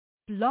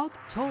Blog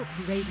Talk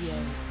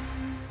Radio.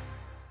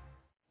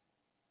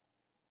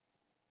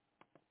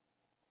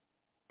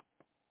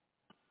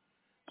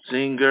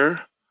 Singer,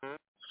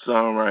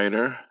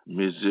 songwriter,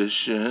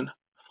 musician,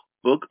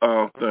 book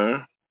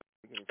author,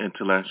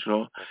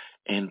 intellectual,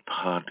 and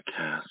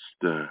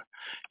podcaster.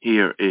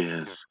 Here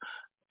is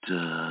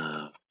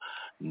Dove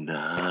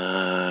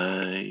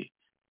Night.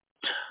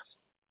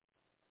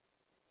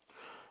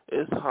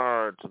 It's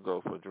hard to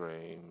go for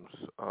dreams.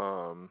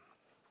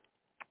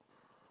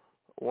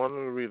 One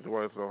of the reasons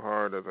why it's so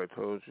hard, as I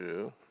told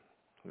you,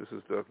 this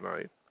is Death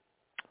Night.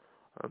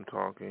 I'm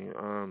talking.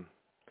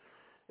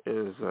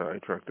 Is I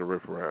track the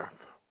riff raff.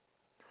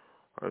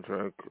 And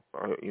I'm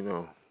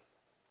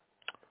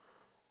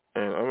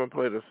gonna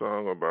play the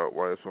song about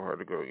why it's so hard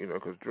to go.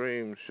 Because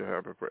dreams should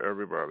happen for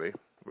everybody,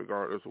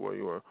 regardless of where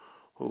you are,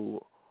 who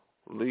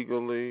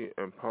legally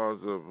and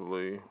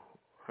positively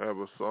have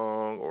a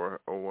song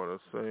or want to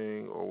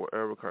sing or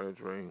whatever kind of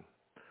dream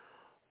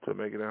to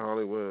make it in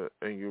Hollywood,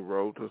 and you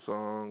wrote a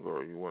song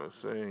or you want to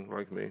sing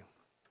like me.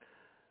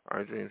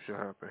 Our dreams should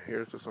happen.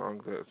 Here's the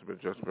song that's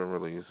just been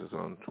released. It's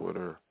on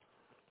Twitter,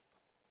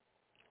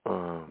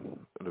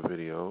 the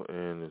video,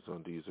 and it's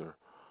on Deezer,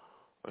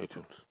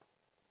 iTunes.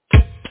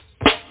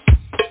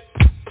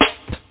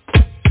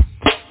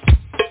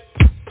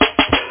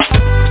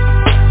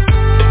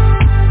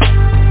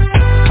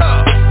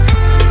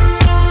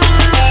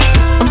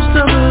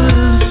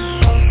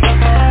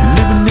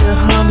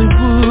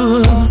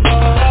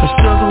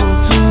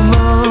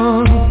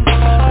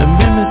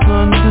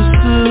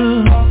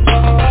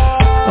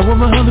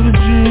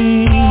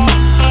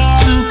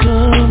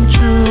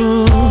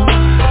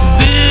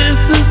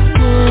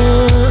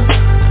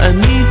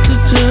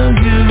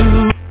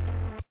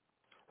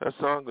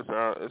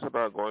 It's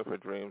about going for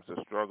dreams,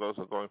 the struggles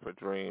of going for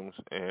dreams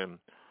and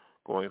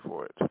going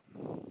for it.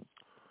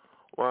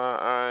 Well,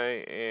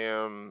 I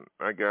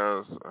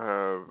guess,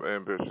 have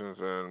ambitions,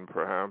 and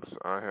perhaps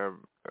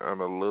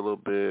I'm a little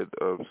bit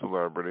of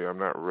celebrity. I'm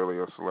not really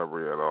a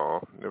celebrity at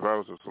all. If I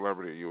was a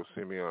celebrity, you would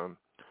see me on,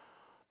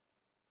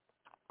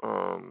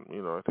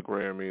 at the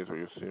Grammys, or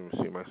you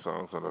see my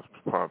songs on a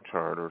pop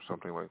chart or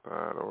something like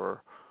that,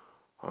 or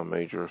on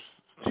major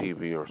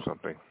TV or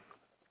something.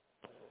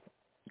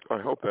 I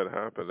hope that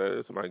happens. That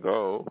is my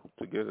goal,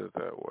 to get it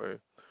that way.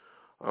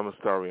 I'm a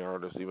starving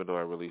artist, even though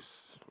I release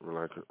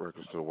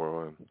records to the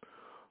world and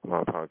a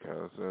lot of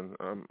podcasts, and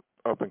I'm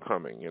up and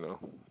coming,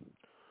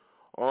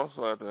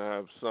 Also, I have to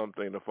have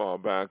something to fall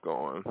back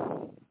on,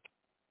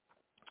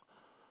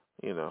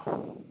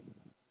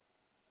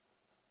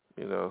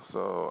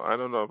 So I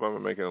don't know if I'm gonna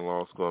make it in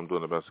law school. I'm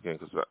doing the best I can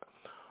because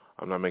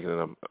I'm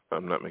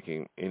not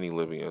making any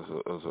living as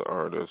an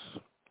artist,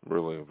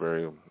 really,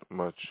 very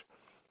much.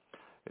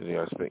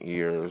 I spent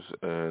years,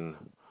 and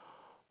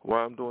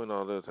while I'm doing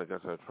all this, I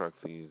guess I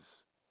attract these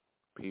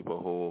people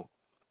who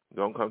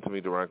don't come to me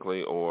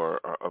directly or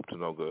are up to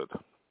no good.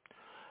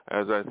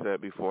 As I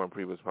said before in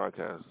previous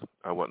podcasts,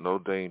 I want no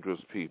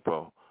dangerous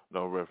people,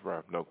 no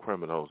riff-raff, no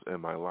criminals in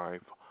my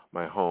life,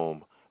 my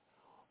home,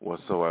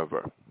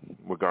 whatsoever,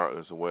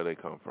 regardless of where they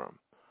come from.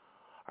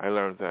 I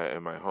learned that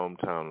in my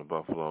hometown of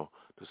Buffalo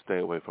to stay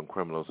away from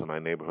criminals in my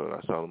neighborhood.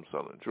 I saw them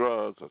selling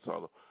drugs.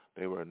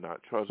 They were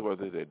not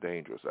trustworthy. They're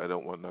dangerous. I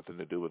don't want nothing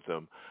to do with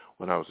them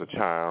when I was a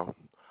child.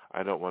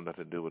 I don't want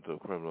nothing to do with the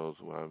criminals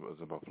when I was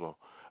in Buffalo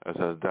as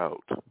an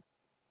adult,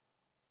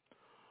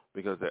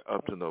 because they're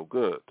up to no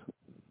good.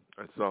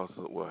 I saw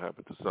what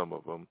happened to some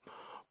of them,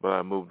 but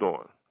I moved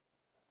on.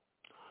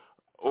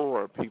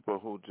 Or people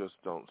who just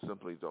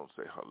simply don't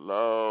say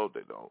hello.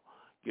 They don't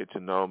get to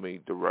know me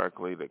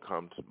directly. They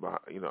come to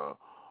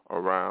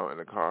around in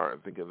the car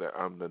and thinking that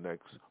I'm the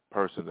next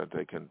person that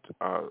they can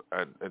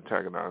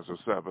antagonize or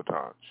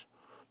sabotage.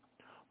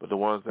 But the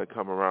ones that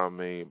come around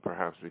me,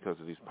 perhaps because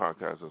of these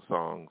podcasts and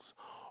songs,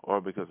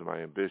 or because of my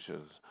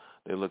ambitions,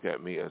 they look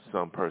at me as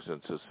some person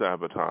to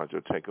sabotage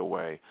or take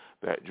away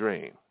that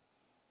dream.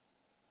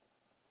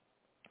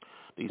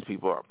 These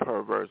people are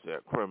perverts,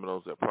 they're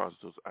criminals, they're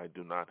prostitutes. I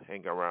do not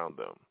hang around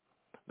them.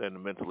 They're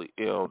mentally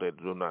ill. They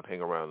do not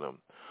hang around them.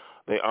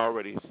 They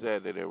already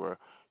said that they were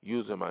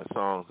using my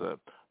songs, that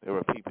they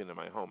were peeping in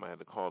my home. I had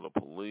to call the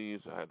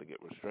police. I had to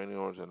get restraining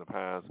orders in the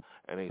past,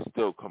 and they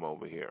still come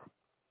over here.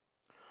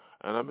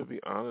 And I'm going to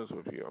be honest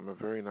with you. I'm a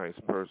very nice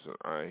person.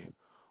 I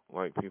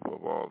like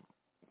people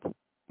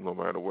no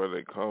matter where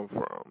they come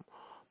from.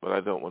 But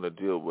I don't want to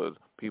deal with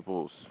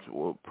people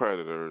who are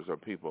predators or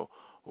people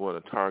who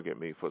want to target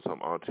me for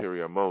some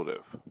ulterior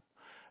motive.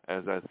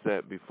 As I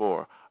said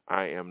before,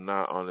 I am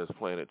not on this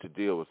planet to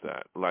deal with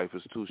that. Life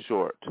is too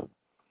short.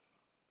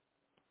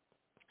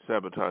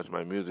 Sabotage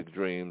my music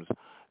dreams.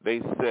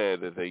 They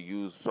said that they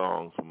used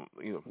songs from,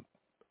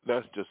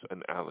 that's just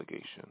an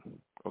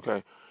allegation,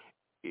 okay?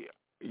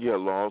 Yeah,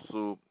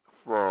 lawsuit,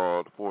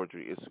 fraud,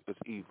 forgery, it's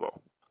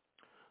evil,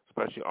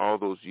 especially all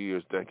those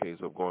years,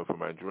 decades of going for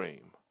my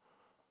dream.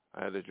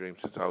 I had a dream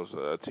since I was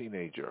a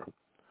teenager.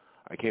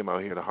 I came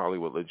out here to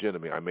Hollywood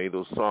legitimately. I made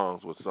those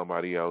songs with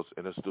somebody else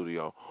in a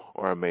studio,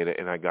 or I made it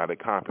and I got it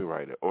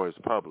copyrighted, or it's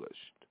published.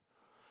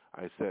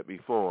 I said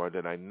before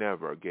that I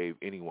never gave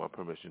anyone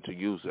permission to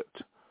use it.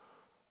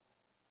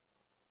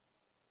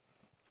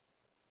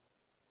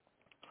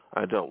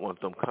 I don't want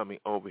them coming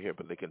over here,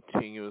 but they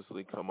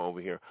continuously come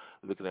over here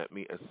looking at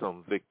me as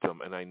some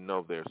victim, and I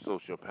know they're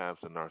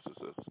sociopaths and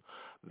narcissists.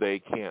 They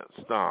can't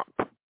stop.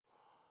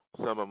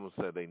 Some of them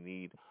said they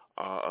need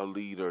a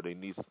leader, they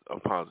need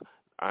a positive.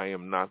 I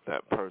am not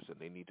that person.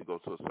 They need to go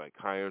to a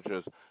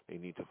psychiatrist. They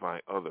need to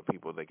find other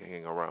people they can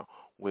hang around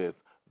with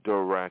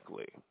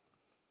directly.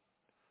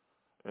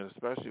 And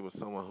especially with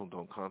someone who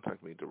don't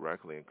contact me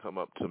directly and come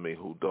up to me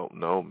who don't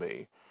know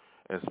me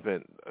and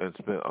spent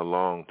a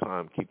long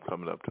time keep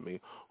coming up to me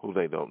who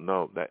they don't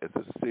know. That is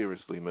a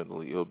seriously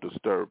mentally ill,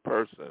 disturbed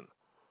person.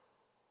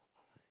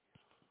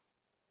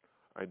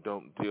 I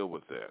don't deal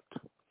with that.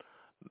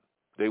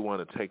 They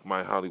want to take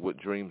my Hollywood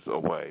dreams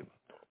away.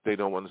 They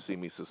don't want to see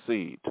me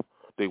succeed.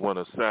 They want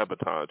to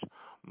sabotage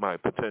my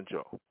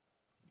potential.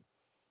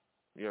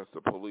 Yes,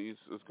 the police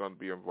is going to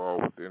be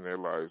involved within their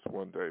lives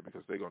one day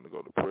because they're going to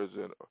go to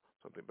prison or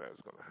something bad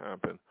is going to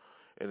happen.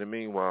 In the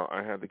meanwhile,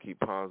 I have to keep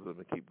positive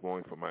and keep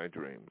going for my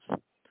dreams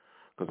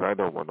because I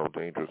don't want no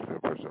dangerous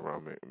person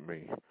around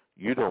me.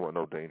 You don't want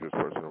no dangerous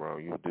person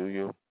around you, do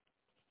you?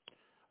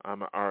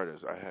 I'm an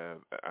artist. I have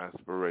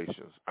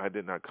aspirations. I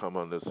did not come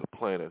on this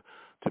planet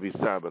to be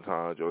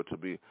sabotaged or to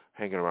be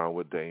hanging around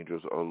with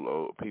dangerous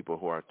or people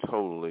who are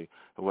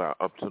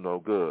up to no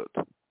good.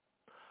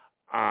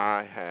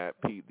 I had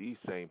these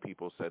same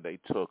people said they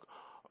took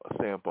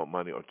sample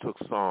money or took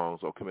songs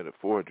or committed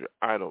forgery.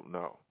 I don't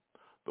know.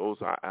 Those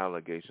are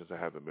allegations that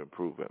haven't been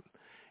proven.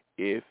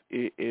 If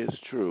it is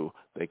true,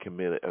 they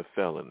committed a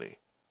felony.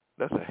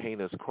 That's a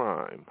heinous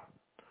crime,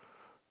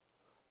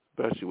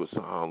 especially with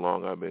how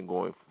long I've been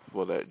going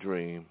for that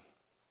dream,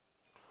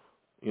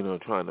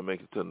 trying to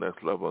make it to the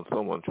next level and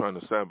someone trying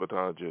to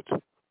sabotage it.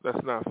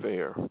 That's not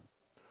fair.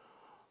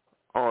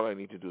 All I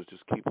need to do is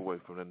just keep away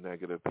from the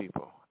negative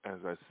people. As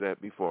I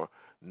said before,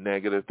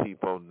 negative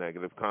people,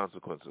 negative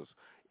consequences.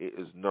 It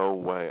is no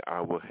way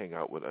I will hang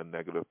out with a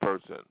negative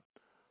person.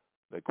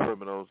 They're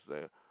criminals,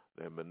 they're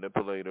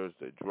manipulators,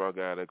 they're drug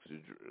addicts,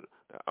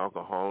 they're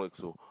alcoholics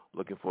who are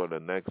looking for the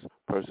next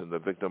person to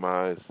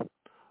victimize.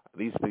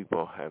 These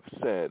people have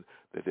said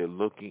that they're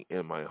looking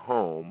in my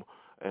home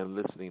and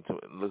listening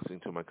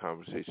to my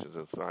conversations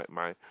inside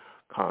my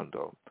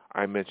condo.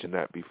 I mentioned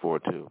that before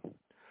too.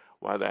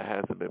 Why that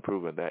hasn't been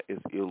proven, that is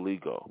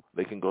illegal.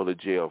 They can go to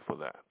jail for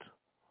that.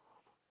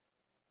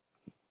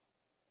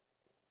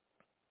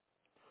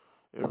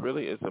 It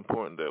really is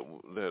important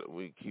that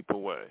we keep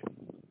away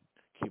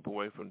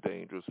from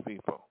dangerous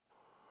people.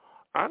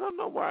 I don't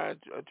know why I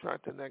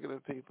attract to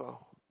negative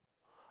people.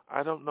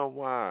 I don't know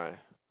why.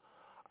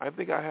 I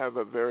think I have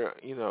a very,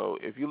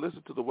 if you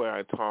listen to the way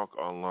I talk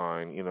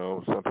online,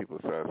 some people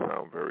say I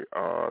sound very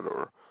odd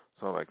or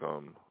sound like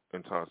I'm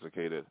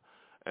intoxicated.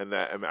 And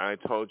I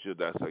told you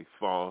that's a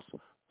false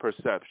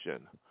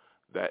perception.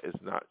 That is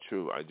not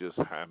true. I just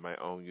have my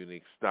own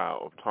unique style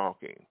of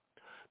talking.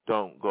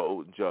 Don't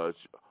go judge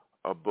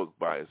a book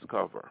by its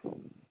cover.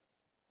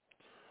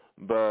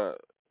 But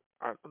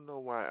I don't know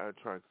why I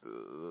attract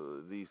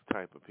these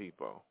type of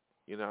people.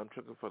 I'm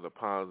looking for the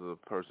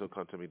positive person who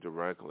come to me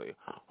directly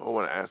or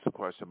want to ask a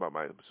question about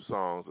my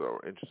songs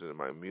or interested in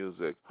my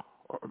music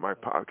or my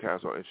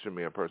podcast or interested in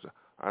me in person.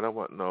 I don't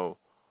want no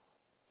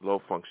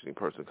low-functioning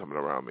person coming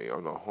around me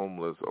or no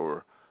homeless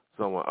or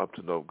someone up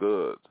to no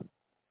good.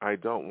 I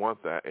don't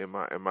want that in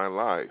my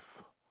life,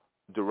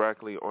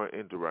 directly or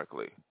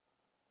indirectly.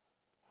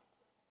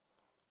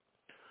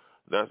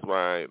 That's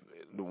why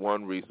the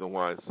one reason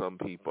why some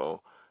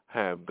people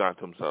have got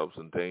themselves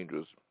in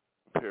dangerous,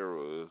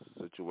 perilous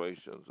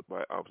situations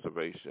by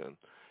observation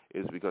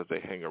is because they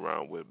hang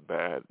around with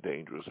bad,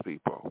 dangerous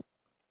people.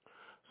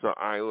 So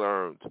I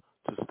learned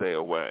to stay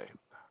away.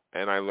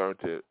 And I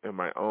learned it in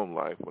my own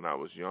life when I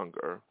was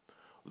younger,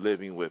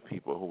 living with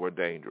people who were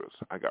dangerous.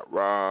 I got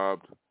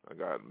robbed. I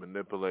got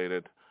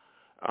manipulated.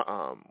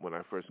 When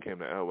I first came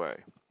to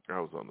L.A., I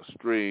was on the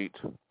street.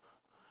 It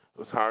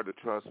was hard to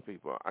trust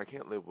people. I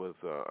can't live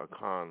with a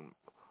con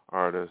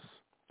artist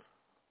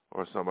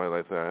or somebody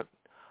like that.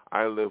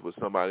 I lived with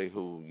somebody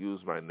who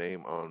used my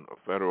name on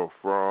federal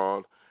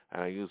fraud,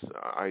 and I used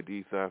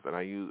ID theft, and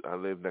I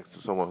lived next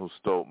to someone who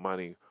stole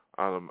money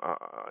out of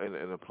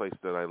in a place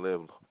that I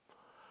lived.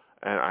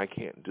 And I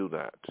can't do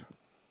that.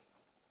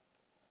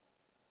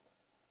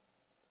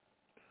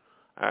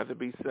 I have to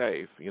be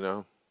safe, You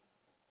have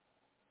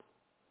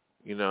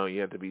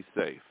to be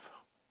safe.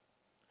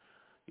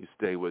 You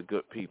stay with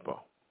good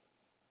people.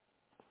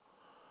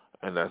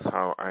 And that's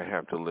how I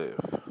have to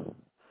live.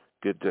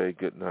 Good day,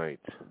 good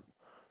night.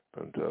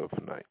 From Dove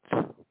Night.